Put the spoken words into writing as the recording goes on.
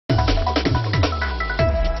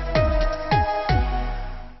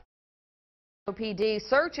NOPD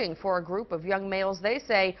searching for a group of young males they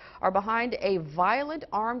say are behind a violent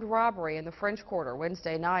armed robbery in the French Quarter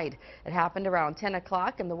Wednesday night. It happened around 10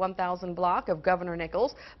 o'clock in the 1000 block of Governor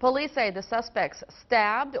Nichols. Police say the suspects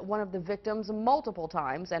stabbed one of the victims multiple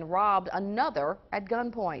times and robbed another at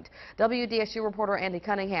gunpoint. WDSU reporter Andy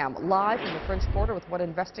Cunningham live in the French Quarter with what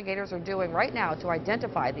investigators are doing right now to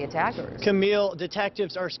identify the attackers. Camille,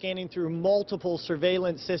 detectives are scanning through multiple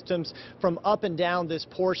surveillance systems from up and down this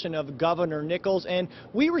portion of Governor Nichols, and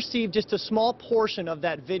we received just a small portion of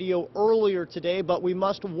that video earlier today, but we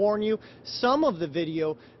must warn you, some of the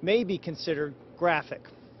video may be considered graphic.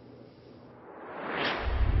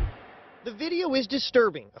 The video is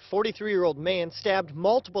disturbing. A 43-year-old man stabbed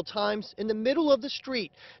multiple times in the middle of the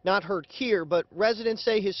street. Not heard here, but residents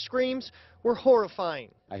say his screams were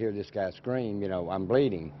horrifying. I hear this guy scream, I'm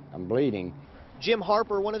bleeding, I'm bleeding. Jim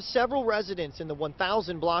Harper, one of several residents in the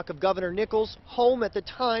 1000 block of Governor Nichols, home at the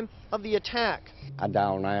time of the attack. I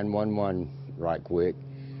dialed 911 right quick,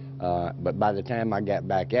 but by the time I got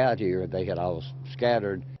back out here, they had all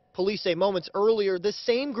scattered. Police say moments earlier, the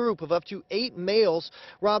same group of up to 8 males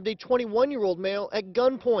robbed a 21-year-old male at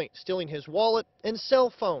gunpoint, stealing his wallet and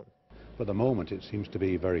cell phone. For the moment, it seems to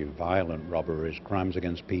be very violent robberies, crimes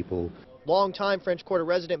against people. Longtime French Quarter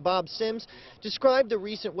resident Bob Sims described the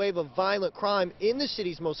recent wave of violent crime in the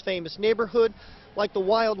city's most famous neighborhood like the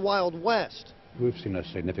Wild Wild West. We've seen a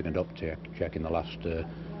significant uptick in the last,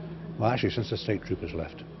 well, actually since the state troopers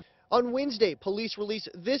left. On Wednesday, police released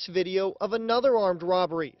this video of another armed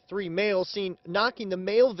robbery. 3 males seen knocking the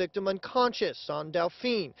male victim unconscious on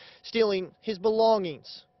Dauphine, stealing his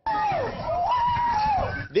belongings.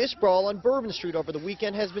 This brawl on Bourbon Street over the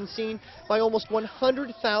weekend has been seen by almost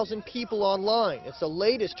 100,000 people online. It's the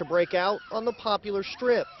latest to break out on the popular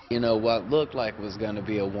strip. What looked like was going to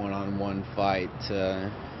be a one-on-one fight,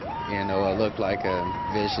 it looked like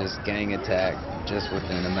a vicious gang attack just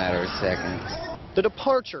within a matter of seconds. The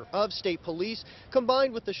departure of state police,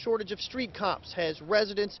 combined with the shortage of street cops, has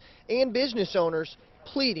residents and business owners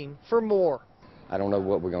pleading for more. I don't know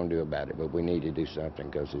what we're going to do about it, but we need to do something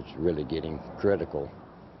because it's really getting critical,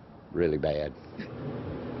 really bad.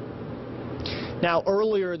 Now,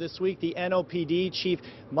 earlier this week, the NOPD Chief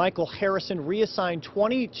Michael Harrison reassigned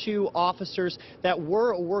 22 officers that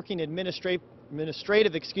were working administrative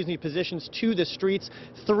positions to the streets.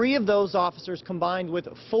 3 of those officers, combined with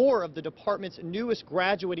 4 of the department's newest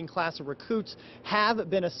graduating class of recruits, have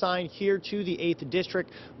been assigned here to the 8th District,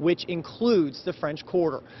 which includes the French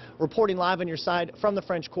Quarter. Reporting live on your side from the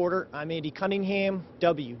French Quarter, I'm Andy Cunningham,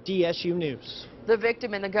 WDSU News. The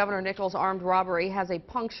victim in the Governor Nichols armed robbery has a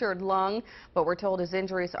punctured lung, but we're told his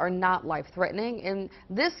injuries are not life-threatening. In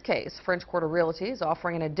this case, French Quarter Realty is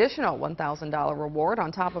offering an additional $1,000 reward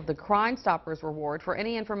on top of the Crime Stoppers reward for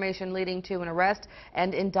any information leading to an arrest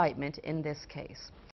and indictment in this case.